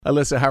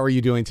Alyssa, how are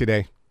you doing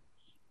today?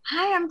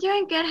 Hi, I'm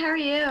doing good. How are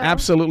you?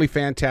 Absolutely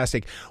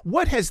fantastic.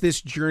 What has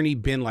this journey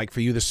been like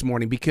for you this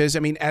morning? Because I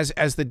mean, as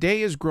the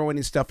day is growing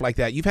and stuff like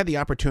that, you've had the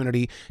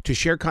opportunity to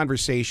share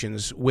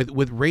conversations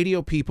with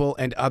radio people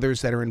and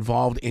others that are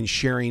involved in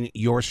sharing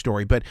your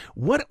story. But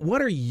what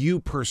are you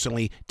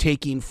personally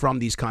taking from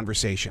these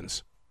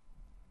conversations?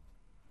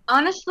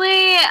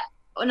 Honestly,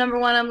 number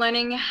one, I'm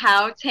learning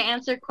how to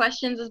answer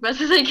questions as best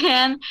as I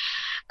can.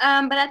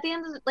 But at the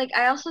end of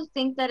I also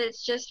think that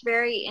it's just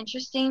very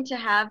interesting to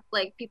have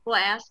like people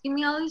asking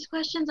me all these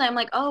questions. I'm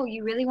like, oh,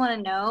 you really want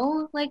to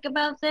know like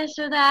about this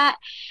or that?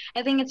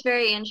 I think it's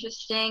very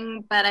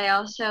interesting, but I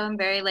also am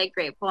very like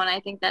grateful, and I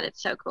think that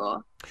it's so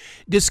cool.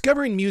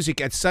 Discovering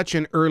music at such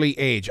an early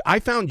age. I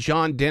found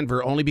John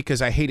Denver only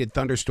because I hated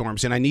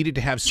thunderstorms and I needed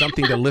to have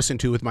something to listen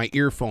to with my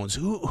earphones.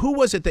 Who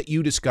was it that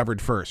you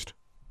discovered first?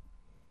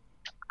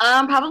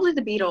 Probably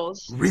the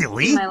Beatles in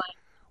Really? my life.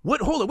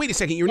 What? Hold on, wait a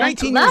second. You're Yes,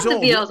 19 years love the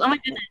old. Beatles. Oh my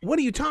goodness. What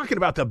are you talking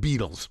about, the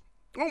Beatles?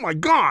 Oh my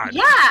God.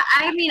 Yeah,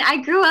 I mean,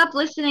 I grew up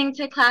listening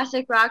to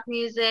classic rock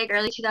music,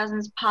 early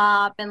 2000s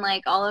pop and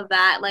like all of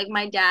that. Like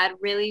my dad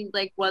really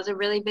like was a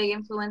really big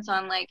influence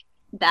on like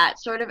that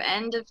sort of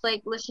end of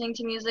like listening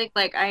to music.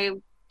 I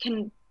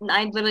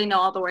literally know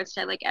all the words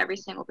to like every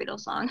single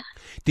Beatles song.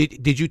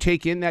 Did you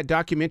take in that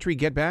documentary,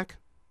 Get Back?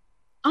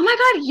 Oh my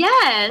God,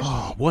 yes.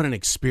 Oh, what an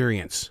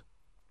experience.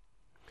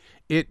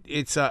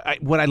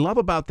 What I love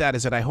about that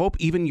is that I hope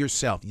even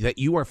yourself that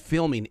you are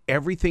filming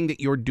everything that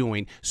you're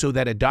doing so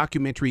that a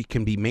documentary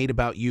can be made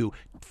about you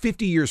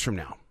 50 years from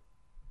now.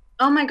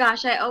 Oh my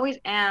gosh, I always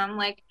am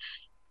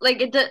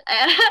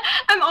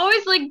I'm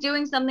always like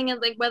doing something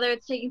like whether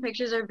it's taking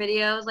pictures or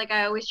videos, like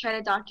I always try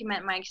to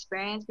document my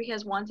experience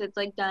because once it's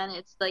like done,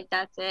 it's like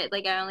that's it.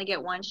 Like I only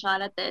get one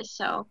shot at this,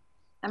 so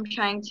I'm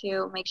trying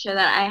to make sure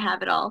that I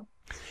have it all.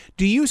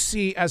 Do you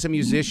see as a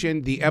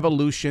musician the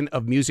evolution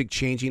of music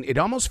changing? It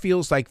almost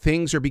feels like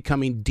things are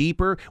becoming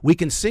deeper. We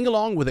can sing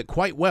along with it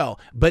quite well,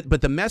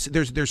 but the mess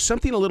there's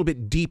something a little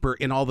bit deeper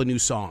in all the new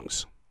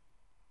songs.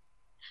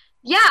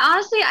 Yeah,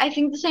 honestly, I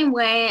think the same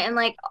way. And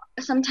like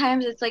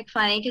sometimes it's like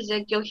funny because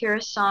like you'll hear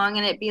a song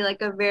and it be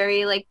like a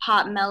very like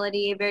pop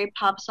melody, a very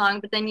pop song,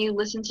 but then you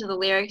listen to the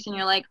lyrics and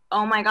you're like,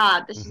 oh my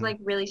God, this is Mhm. like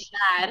really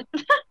sad.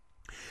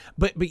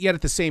 But yet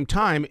at the same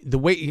time, the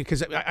way,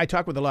 because I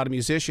talk with a lot of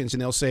musicians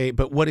and they'll say,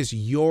 but what is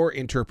your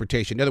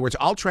interpretation? In other words,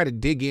 I'll try to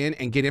dig in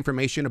and get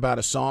information about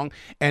a song,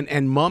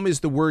 and mum is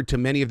the word to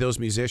many of those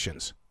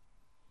musicians.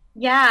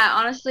 Yeah,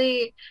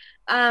 honestly,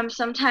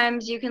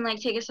 sometimes you can like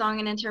take a song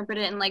and interpret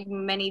it in like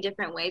many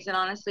different ways. And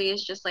honestly,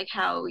 it's just like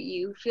how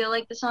you feel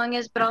like the song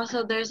is. But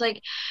also, there's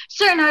like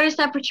certain artists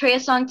that portray a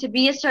song to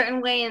be a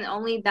certain way and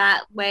only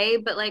that way.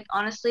 But like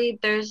honestly,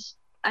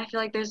 I feel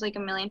like there's like a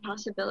million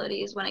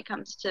possibilities when it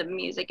comes to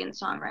music and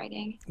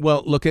songwriting.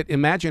 Well,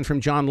 imagine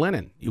from John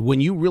Lennon.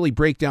 When you really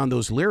break down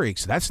those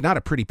lyrics, that's not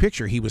a pretty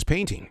picture he was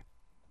painting.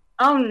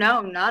 Oh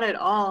no, not at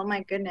all. Oh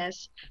my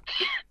goodness.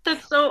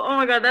 Oh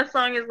my God, that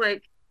song is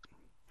like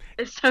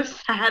it's so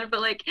sad,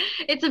 but like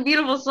it's a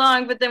beautiful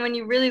song. But then when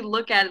you really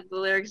look at it, the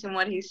lyrics and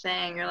what he's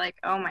saying, you're like,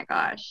 oh my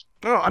gosh.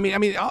 Oh,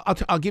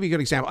 I'll give you a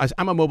good example.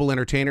 I'm a mobile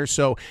entertainer,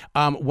 so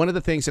one of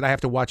the things that I have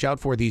to watch out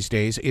for these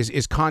days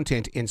is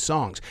content in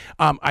songs.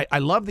 I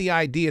love the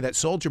idea that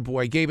Soldier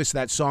Boy gave us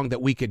that song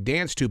that we could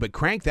dance to, but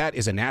Crank That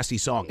is a nasty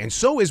song, and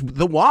so is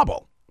The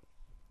Wobble.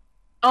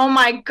 Oh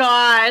my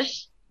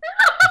gosh.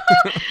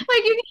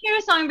 Like you can hear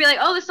a song and be like,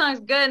 oh, this song's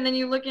good, and then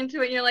you look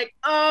into it and you're like,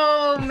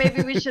 oh,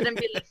 maybe we shouldn't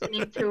be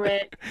listening to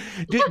it.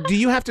 Do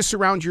you have to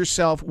surround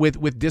yourself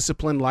with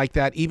discipline like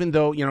that? Even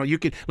though you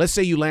could, let's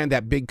say you land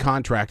that big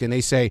contract, and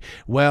they say,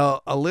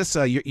 well,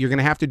 Alyssa, you're going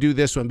to have to do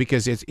this one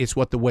because it's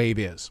what the wave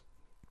is.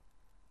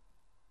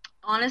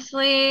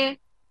 Honestly,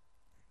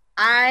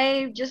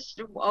 I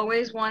just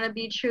always want to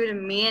be true to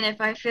me, and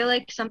if I feel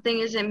like something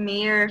isn't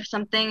me or if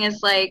something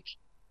is like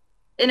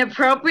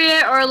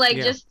inappropriate or like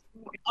Yeah. just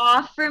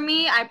off for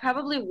me, I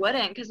probably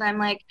wouldn't because I'm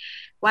like,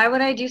 why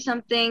would I do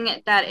something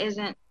that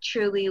isn't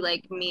truly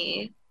like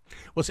me?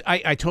 Well, see,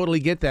 I totally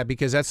get that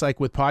because that's like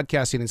with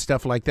podcasting and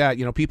stuff like that.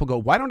 People go,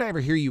 "Why don't I ever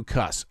hear you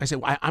cuss?" I said,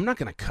 I'm not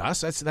going to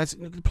cuss. That's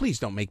please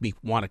don't make me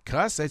want to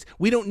cuss.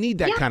 We don't need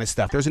that Yeah, kind of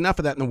stuff. There's enough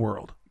of that in the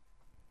world.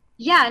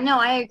 yeah, no,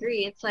 I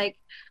agree. It's like,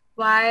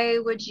 why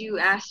would you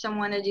ask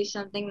someone to do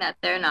something that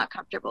they're not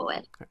comfortable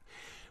with?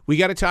 We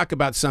got to talk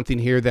about something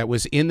here that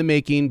was in the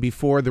making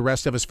before the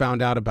rest of us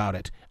found out about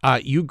it.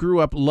 You grew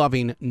up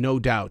loving No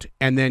Doubt,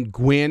 and then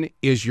Gwen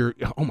is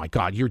oh my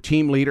God, your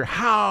team leader.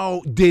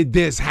 How did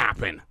this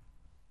happen?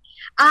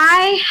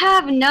 I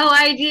have no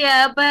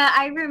idea, but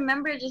I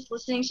remember just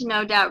listening to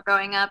No Doubt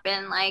growing up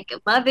and like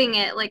loving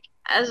it, like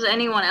as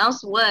anyone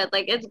else would.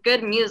 Like it's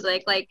good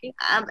music,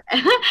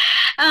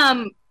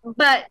 um,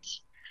 but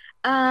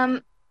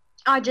um,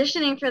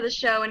 auditioning for the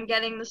show and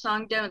getting the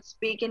song "Don't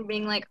Speak" and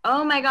being like,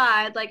 oh my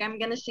God, like I'm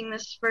gonna sing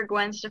this for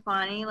Gwen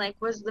Stefani, like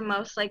was the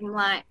most like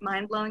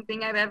mind blowing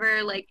thing I've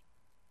ever like.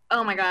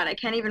 Oh my God, I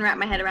can't even wrap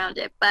my head around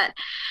it. But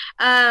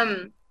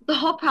the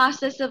whole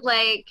process of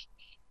like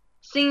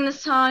singing the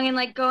song and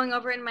like going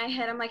over it in my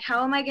head. I'm like,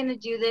 how am I gonna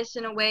do this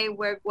in a way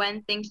where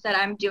Gwen thinks that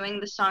I'm doing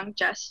the song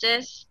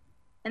justice?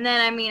 And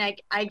then I mean,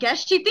 I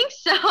guess she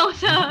thinks so.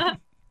 So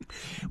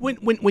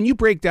When you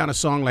break down a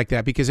song like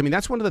that, because I mean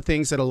that's one of the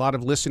things that a lot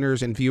of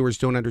listeners and viewers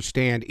don't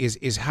understand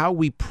is how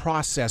we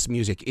process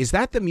music. Is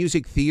that the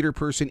music theater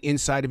person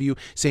inside of you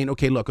saying,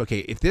 okay, look, okay,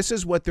 if this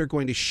is what they're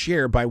going to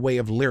share by way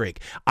of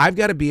lyric, I've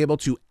got to be able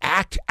to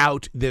act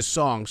out this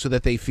song so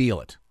that they feel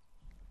it.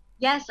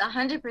 yes,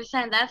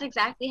 100%. That's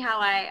exactly how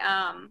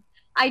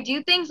I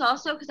do things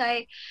also because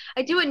I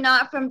do it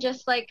not from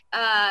just like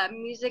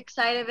music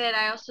side of it.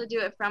 I also do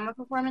it from a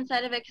performance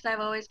side of it because I've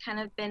always kind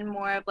of been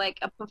more of like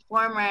a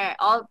performer,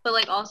 all but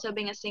like also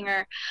being a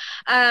singer.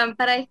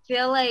 But I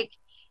feel like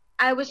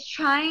I was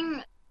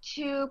trying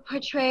to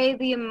portray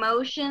the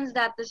emotions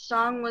that the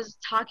song was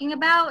talking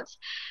about,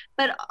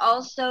 but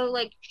also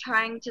like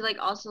trying to like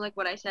also like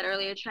what I said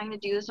earlier, trying to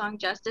do the song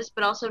justice,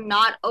 but also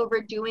not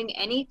overdoing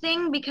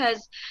anything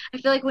because I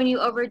feel like when you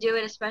overdo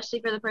it,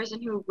 especially for the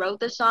person who wrote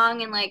the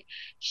song and like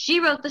she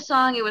wrote the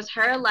song, it was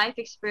her life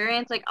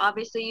experience. Like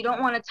obviously you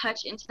don't want to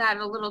touch into that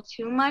a little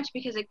too much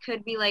because it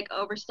could be like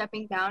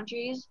overstepping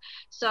boundaries.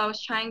 So I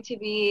was trying to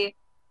be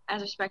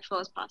as respectful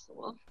as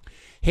possible.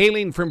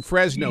 Hailing from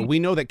Fresno, we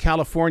know that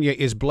California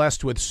is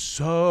blessed with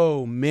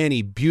so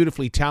many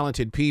beautifully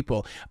talented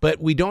people,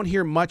 but we don't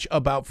hear much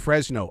about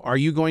Fresno. Are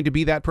you going to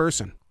be that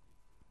person?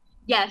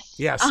 Yes,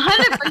 Yes.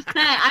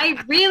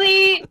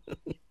 100%.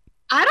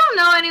 I don't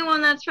know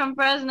anyone that's from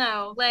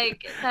Fresno,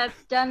 like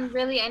that's done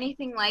really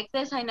anything like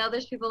this. I know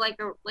there's people like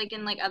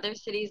in like other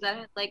cities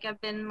that like have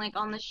been like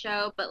on the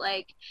show, but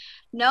like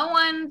no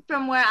one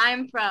from where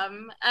I'm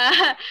from.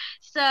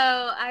 So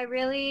I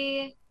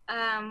really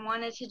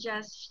wanted to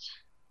just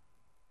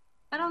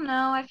I don't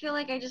know. I feel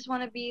like I just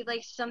want to be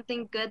like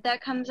something good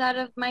that comes out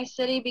of my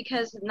city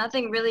because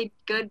nothing really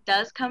good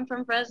does come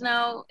from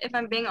Fresno, if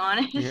I'm being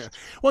Yeah. honest.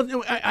 Well,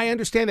 no, I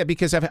understand that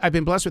because I've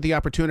been blessed with the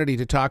opportunity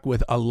to talk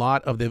with a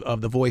lot of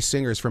the voice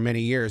singers for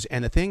many years.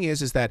 And the thing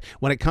is that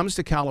when it comes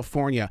to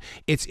California,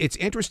 it's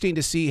interesting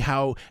to see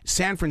how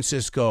San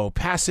Francisco,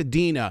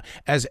 Pasadena,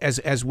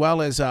 as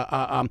well as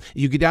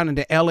you get down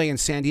into LA and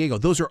San Diego,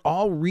 those are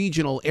all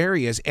regional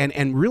areas.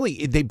 And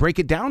really, they break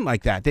it down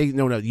like that. They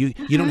no, you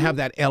don't have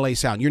that LA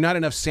sound. You're not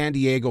enough San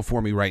Diego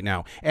for me right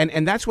now.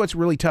 And that's what's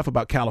really tough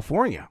about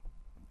California.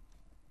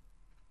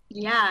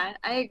 Yeah,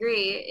 I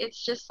agree.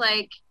 It's just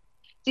like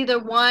it's either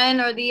one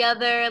or the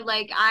other.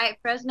 Like I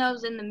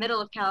Fresno's in the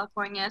middle of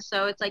California,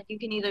 so it's like you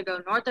can either go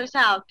north or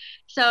south.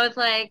 So it's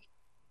like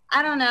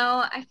I don't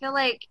know. I feel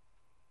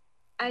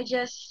I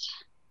just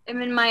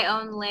am in my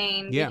own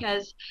lane Yeah.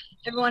 because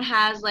everyone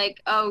has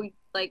like oh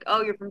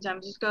you're from San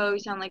Francisco, you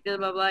sound like this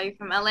blah blah. You're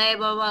from LA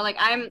blah blah. Like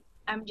I'm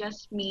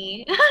just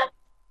me.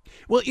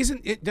 Well,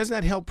 isn't it? Doesn't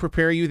that help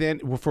prepare you then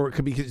for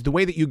because the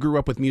way that you grew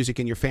up with music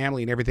in your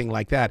family and everything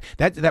like that?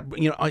 That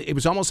it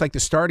was almost like the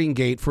starting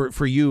gate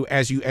for you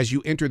as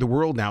you enter the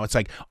world now. It's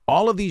like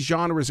all of these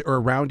genres are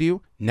around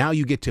you. Now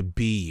you get to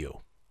be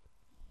you.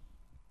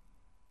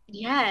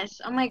 Yes.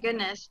 Oh my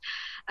goodness.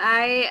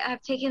 I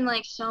have taken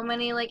like so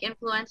many like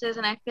influences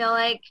and I feel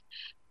like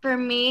for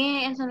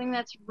me and something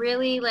that's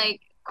really like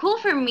cool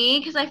for me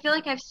because I feel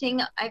like I've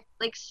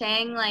like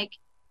sang like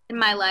in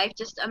my life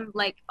just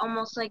like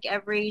almost like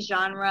every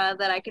genre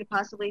that I could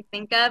possibly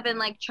think of and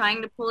like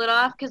trying to pull it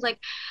off because like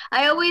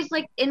I always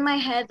like in my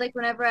head like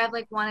whenever I've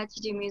like wanted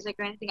to do music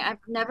or anything I've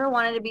never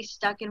wanted to be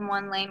stuck in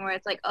one lane where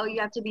it's like oh you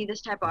have to be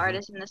this type of Hmm.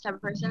 artist and this type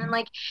of person and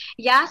like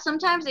yeah,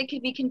 sometimes it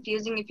could be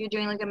confusing if you're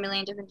doing like a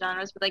million different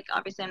genres, but like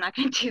obviously I'm not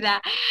gonna do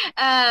that.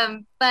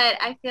 But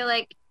I feel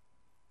like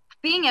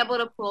being able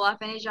to pull off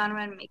any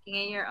genre and making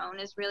it your own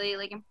is really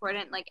like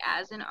important, like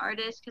as an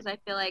artist, because I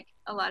feel like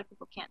a lot of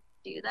people can't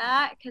do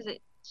that because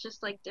it's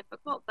just like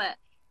difficult. But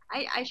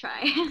I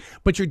try.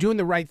 But you're doing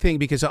the right thing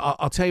because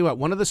I'll tell you what.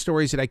 One of the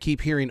stories that I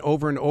keep hearing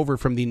over and over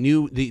from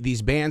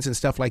these bands and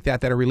stuff like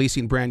that are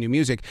releasing brand new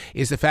music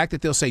is the fact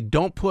that they'll say,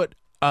 "Don't put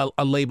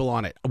a label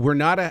on it. We're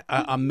not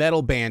a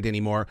metal band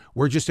anymore.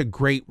 We're just a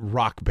great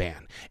rock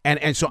band."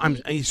 And so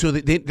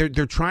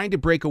they're trying to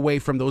break away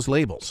from those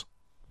labels.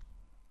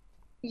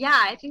 Yeah,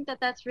 I think that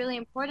that's really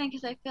important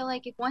because I feel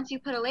like if once you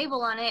put a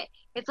label on it,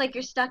 it's like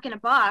you're stuck in a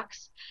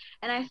box.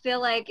 And I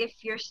feel like if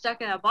you're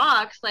stuck in a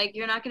box, like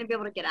you're not going to be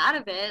able to get out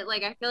of it.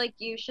 Like I feel like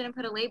you shouldn't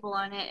put a label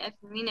on it. If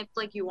I mean if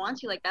like you want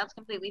to, like that's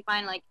completely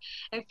fine. Like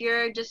if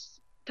you're just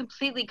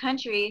completely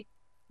country,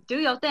 do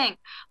your thing.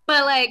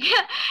 But like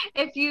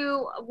if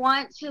you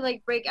want to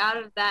like break out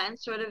of that and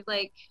sort of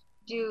like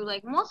do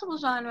like multiple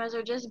genres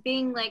or just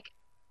being like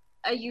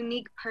a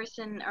unique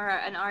person or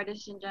an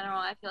artist in general,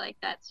 I feel like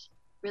that's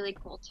really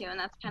cool too. And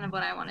that's kind of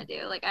what I want to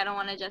do. Like, I don't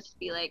want to just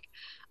be like,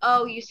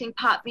 oh, you sing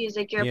pop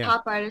music, you're a Yeah.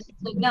 pop artist. It's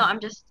like, no, I'm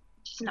just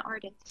just an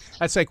artist.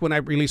 That's like when I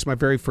released my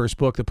very first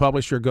book, the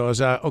publisher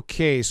goes,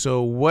 okay,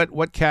 so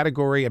what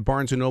category at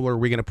Barnes & Noble are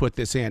we going to put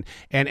this in?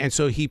 And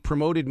so he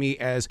promoted me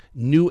as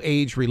New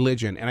Age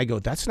religion. And I go,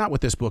 that's not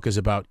what this book is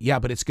about. Yeah,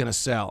 but it's going to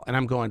sell. And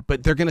I'm going,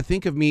 but they're going to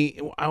think of me,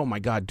 oh my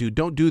God, dude,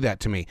 don't do that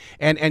to me.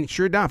 And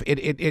sure enough,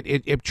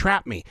 it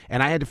trapped me.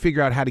 And I had to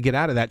figure out how to get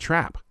out of that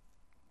trap.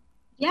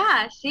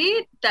 Yeah,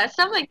 see, that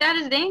stuff like that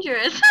is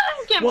dangerous.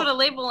 You can't put a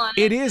label on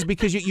it. It is,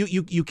 because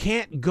you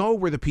can't go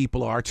where the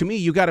people are. To me,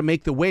 you got to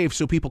make the wave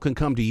so people can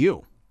come to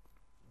you.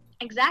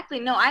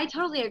 Exactly. No, I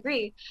totally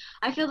agree.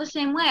 I feel the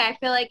same way. I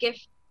feel like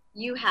if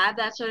you have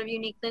that sort of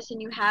uniqueness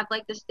and you have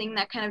like this thing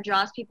that kind of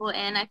draws people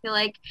in, I feel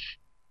like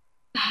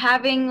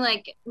having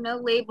like no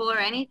label or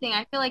anything,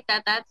 I feel like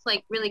that's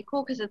like really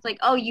cool, because it's like,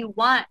 oh, you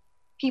want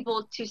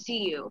people to see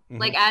you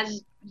like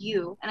as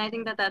you. And I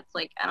think that's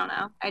like, I don't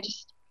know.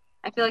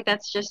 I feel like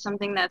that's just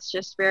something that's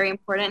just very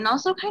important and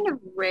also kind of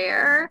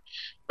rare.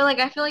 But like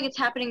I feel like it's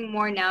happening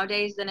more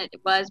nowadays than it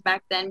was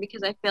back then,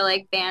 because I feel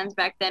like bands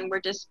back then were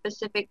just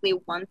specifically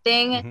one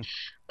thing.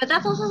 But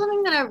that's also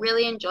something that I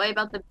really enjoy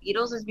about the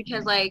Beatles, is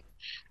because like,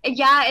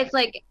 yeah, it's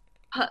like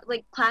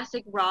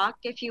classic rock,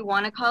 if you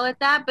want to call it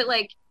that, but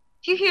like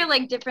if you hear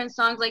like different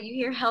songs, like you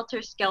hear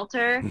Helter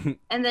Skelter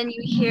and then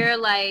you hear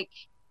like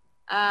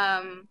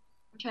I'm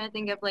trying to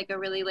think of like a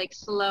really like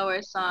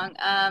slower song.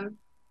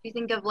 You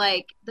think of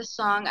like the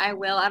song "I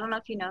Will." I don't know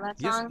if you know that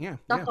song. Yes, yeah,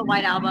 it's off the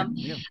White Album.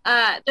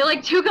 Yeah. They're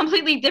like two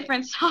completely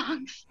different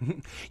songs.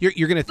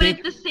 You're gonna think,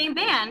 but it's the same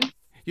band.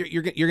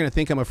 You're going to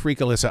think I'm a freak,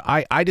 Alyssa.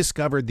 I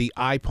discovered the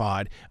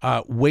iPod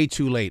way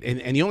too late.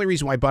 And the only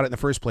reason why I bought it in the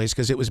first place,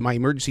 because it was my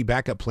emergency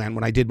backup plan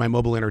when I did my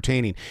mobile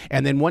entertaining.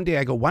 And then one day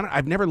I go,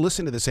 I've never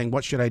listened to this thing.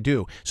 What should I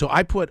do? So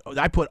I put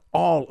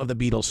all of the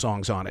Beatles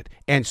songs on it.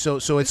 And so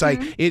it's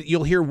like,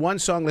 you'll hear one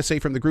song, let's say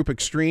from the group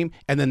Extreme,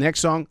 and then the next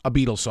song, a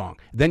Beatles song.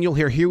 Then you'll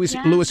hear Huey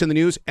Lewis in the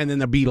News, and then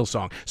the Beatles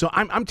song. So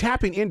I'm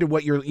tapping into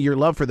what your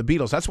love for the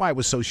Beatles. That's why I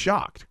was so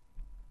shocked.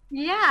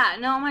 Yeah,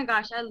 no, oh my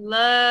gosh, I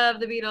love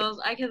the Beatles.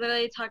 I could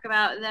literally talk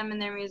about them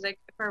and their music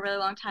for a really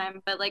long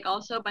time, but like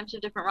also a bunch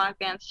of different rock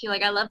bands too.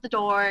 Like I love the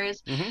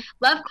Doors,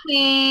 love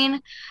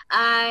Queen.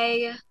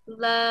 I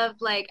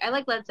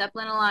like Led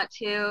Zeppelin a lot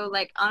too.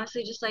 Like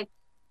honestly, just like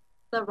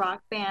the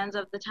rock bands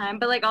of the time,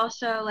 but like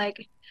also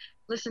like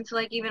listen to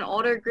like even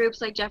older groups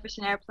like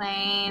Jefferson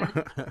Airplane.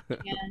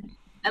 And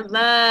I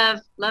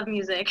love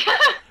music.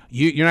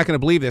 You're not going to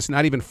believe this.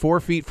 Not even 4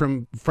 feet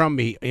from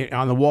me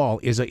on the wall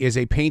is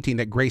a painting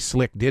that Grace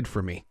Slick did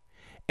for me,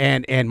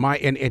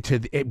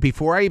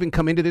 before I even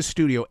come into this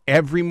studio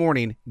every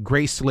morning,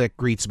 Grace Slick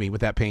greets me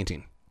with that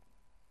painting.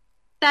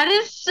 That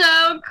is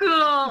so cool.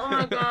 Oh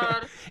my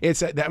God.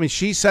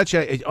 She's such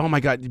oh my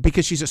God,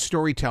 because she's a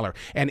storyteller,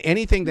 and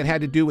anything that had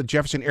to do with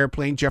Jefferson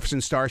Airplane,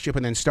 Jefferson Starship,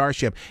 and then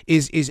Starship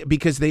is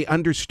because they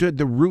understood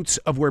the roots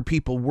of where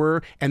people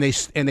were, and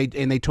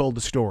they told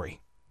the story.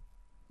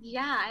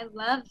 Yeah, I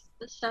love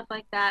the stuff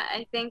like that.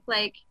 I think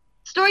like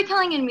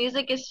storytelling in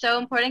music is so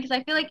important, because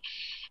I feel like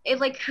it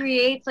like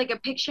creates like a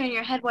picture in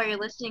your head while you're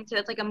listening to it.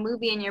 It's like a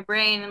movie in your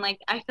brain, and like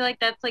I feel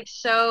like that's like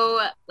so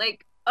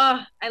like,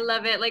 oh, I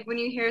love it. Like when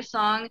you hear a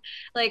song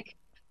like,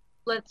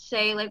 let's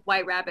say like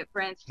White Rabbit,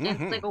 for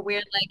instance, like a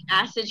weird like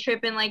acid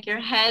trip in like your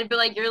head, but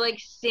like you're like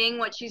seeing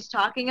what she's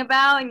talking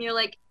about, and you're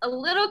like a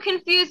little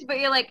confused, but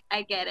you're like,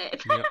 I get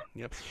it.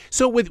 Yep.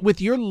 So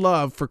with your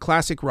love for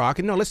classic rock,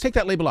 and no, let's take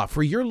that label off.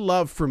 For your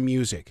love for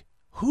music,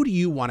 who do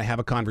you want to have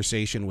a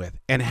conversation with,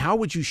 and how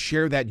would you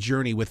share that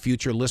journey with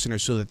future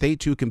listeners so that they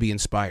too can be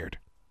inspired?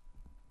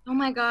 Oh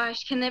my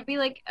gosh, can it be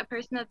like a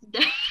person that's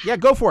dead? Yeah,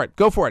 go for it.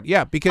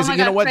 Yeah, because you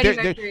know what?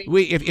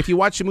 If you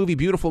watch the movie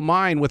Beautiful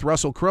Mind with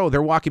Russell Crowe,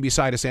 they're walking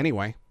beside us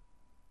anyway.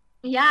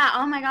 Yeah,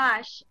 oh my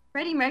gosh.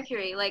 Freddie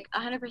Mercury, like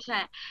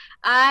 100%.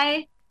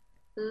 I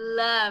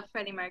love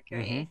Freddie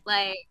Mercury.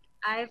 Like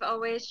I've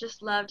always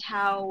just loved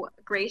how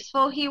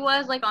graceful he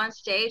was like on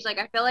stage. Like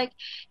I feel like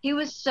he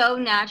was so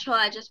natural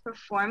at just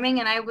performing,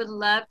 and I would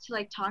love to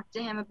like talk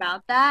to him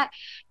about that,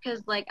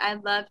 because like I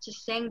love to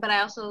sing, but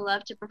I also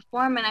love to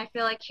perform, and I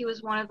feel like he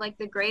was one of like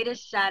the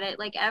greatest at it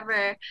like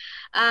ever.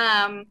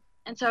 And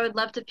so I would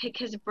love to pick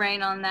his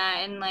brain on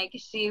that and like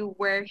see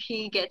where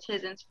he gets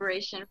his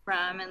inspiration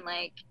from, and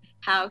like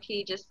how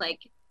he just like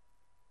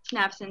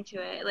snaps into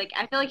it. Like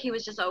I feel like he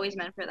was just always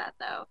meant for that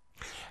though.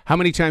 How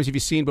many times have you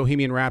seen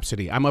Bohemian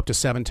Rhapsody? I'm up to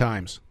 7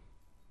 times.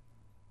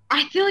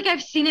 I feel like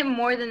I've seen it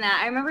more than that.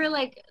 I remember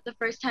like the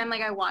first time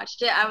like I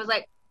watched it, I was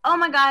like, oh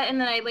my God, and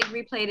then I like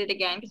replayed it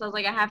again because I was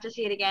like, I have to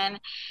see it again.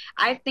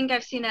 I think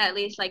I've seen it at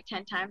least like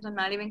 10 times. I'm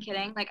not even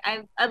kidding. Like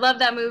I love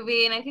that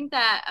movie, and I think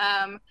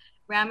that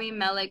Rami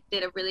Malek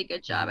did a really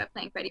good job at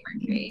playing Freddie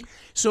Mercury.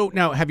 So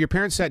now, have your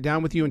parents sat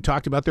down with you and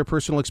talked about their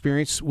personal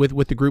experience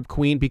with the group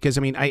Queen? Because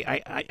I mean,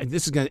 I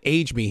this is going to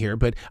age me here,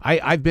 but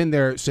I've been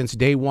there since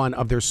day one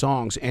of their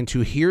songs, and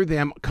to hear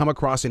them come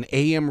across an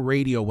AM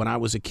radio when I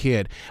was a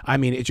kid, I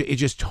mean, it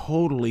just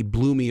totally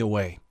blew me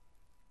away.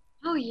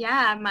 Oh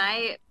yeah,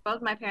 my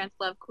both my parents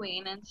love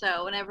Queen, and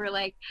so whenever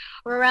like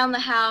we're around the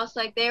house,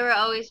 like they were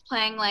always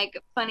playing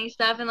like funny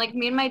stuff, and like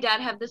me and my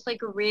dad have this like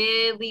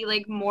really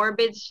like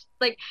morbid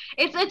like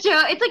it's a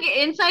joke, it's like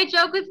an inside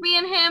joke with me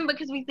and him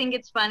because we think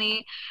it's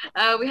funny.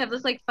 We have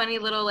this like funny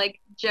little like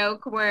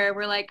joke where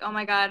we're like, oh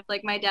my God,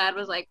 like my dad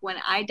was like, when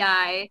I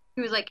die,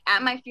 he was like,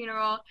 at my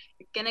funeral,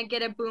 you're gonna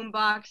get a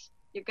boombox,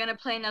 you're gonna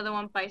play another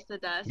one, Bites the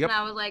Dust, and Yep.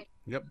 I was like.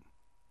 Yep.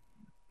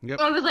 Yep.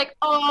 I was like,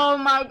 oh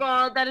my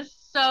God, that is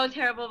so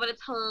terrible, but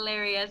it's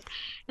hilarious.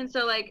 And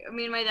so like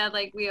me and my dad,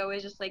 like we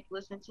always just like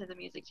listen to the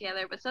music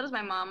together. But so does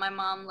my mom. My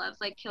mom loves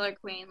like Killer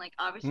Queen. Like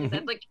obviously Hmm.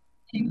 that's like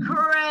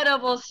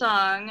incredible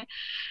song.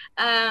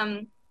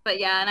 But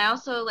yeah, and I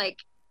also like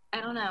I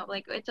don't know,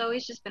 like it's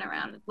always just been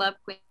around. Love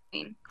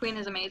Queen. Queen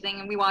is amazing.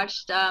 And we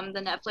watched the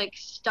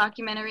Netflix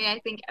documentary, I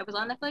think it was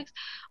on Netflix,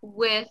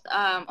 with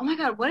oh my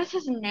God, what is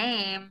his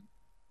name?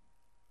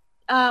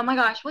 Oh my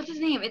gosh, what's his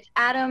name? It's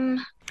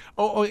Adam.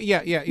 Oh,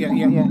 yeah, yeah, yeah,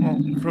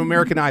 yeah. From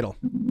American Idol.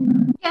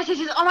 Yes, yes,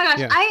 yes. Oh my gosh,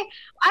 Yeah. I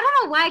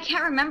don't know why I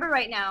can't remember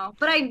right now,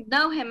 but I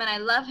know him and I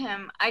love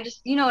him. I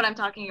just you know what I'm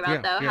talking about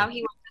Yeah. though, Yeah. how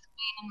he was this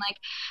queen and like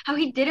how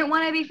he didn't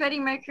want to be Freddie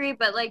Mercury,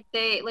 but like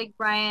they like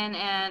Brian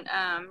and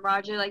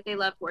Roger like they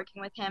loved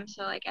working with him,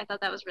 so like I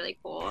thought that was really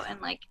cool and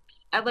like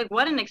I like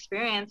what an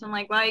experience. I'm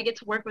like wow, you get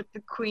to work with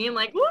the queen,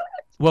 like what?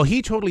 Well,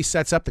 he totally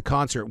sets up the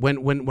concert.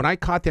 When I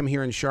caught them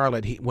here in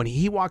Charlotte, when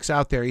he walks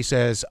out there, he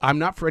says, "I'm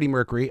not Freddie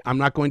Mercury. I'm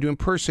not going to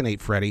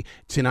impersonate Freddie.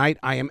 Tonight,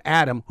 I am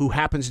Adam, who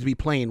happens to be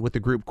playing with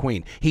the group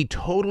Queen." He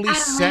totally Adam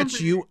sets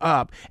Lambert. you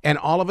up, and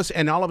all of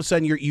a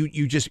sudden,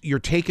 you're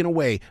taken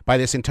away by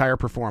this entire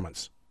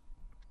performance.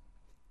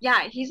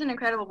 Yeah, he's an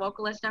incredible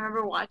vocalist. I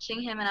remember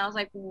watching him and I was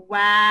like,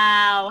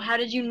 wow, how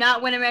did you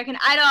not win American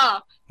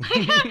Idol?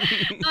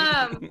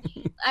 um,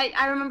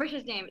 I remember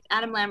his name. It's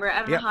Adam Lambert. I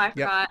don't know Yep. how I Yep.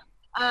 forgot.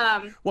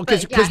 Well, But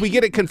because yeah, we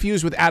get it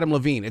confused with Adam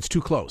Levine. It's too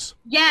close.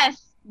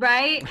 yes,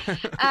 right.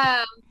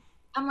 Um,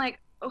 I'm like,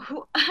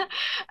 who,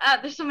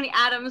 there's so many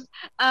Adams.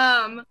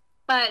 Um,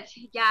 but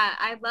yeah,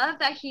 I love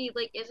that he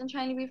like isn't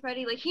trying to be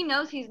Freddie. Like he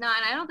knows he's not,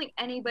 and I don't think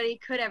anybody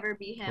could ever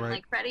be him. Right.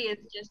 Like Freddie is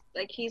just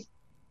like he's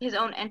his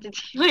own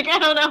entity. Like I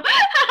don't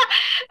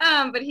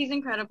know. But he's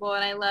incredible,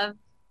 and I love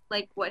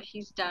like what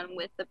he's done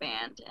with the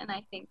band, and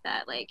I think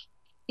that like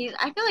he's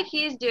I feel like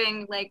he is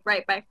doing like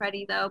right by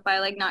Freddie though by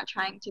like not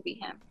trying to be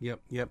him. Yep,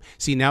 yep.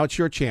 See, now it's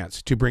your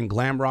chance to bring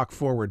glam rock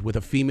forward with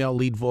a female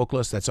lead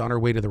vocalist that's on her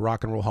way to the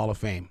Rock and Roll Hall of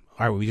Fame.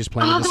 All right, we just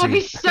planted Oh, the that'd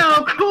be seed.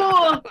 so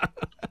cool.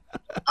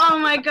 Oh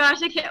my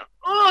gosh, I can't.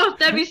 Oh,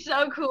 that'd be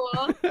so cool.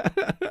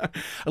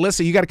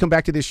 Alyssa, you got to come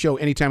back to this show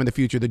anytime in the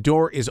future. The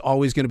door is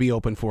always going to be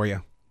open for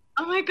you.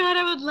 Oh my God,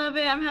 I would love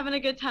it. I'm having a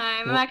good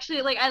time. I'm Well,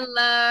 actually like I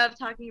love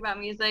talking about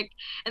music,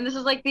 and this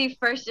is like the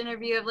first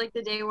interview of like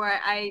the day where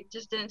I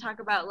just didn't talk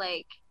about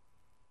like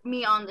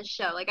me on the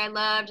show. Like I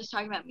love just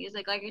talking about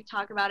music. Like I could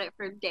talk about it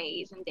for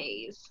days and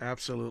days.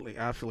 absolutely,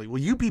 absolutely.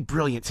 Well, you be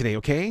brilliant today,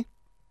 okay?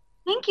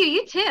 Thank you.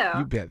 You You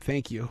too. bet.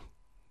 Thank you.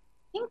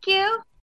 Thank you.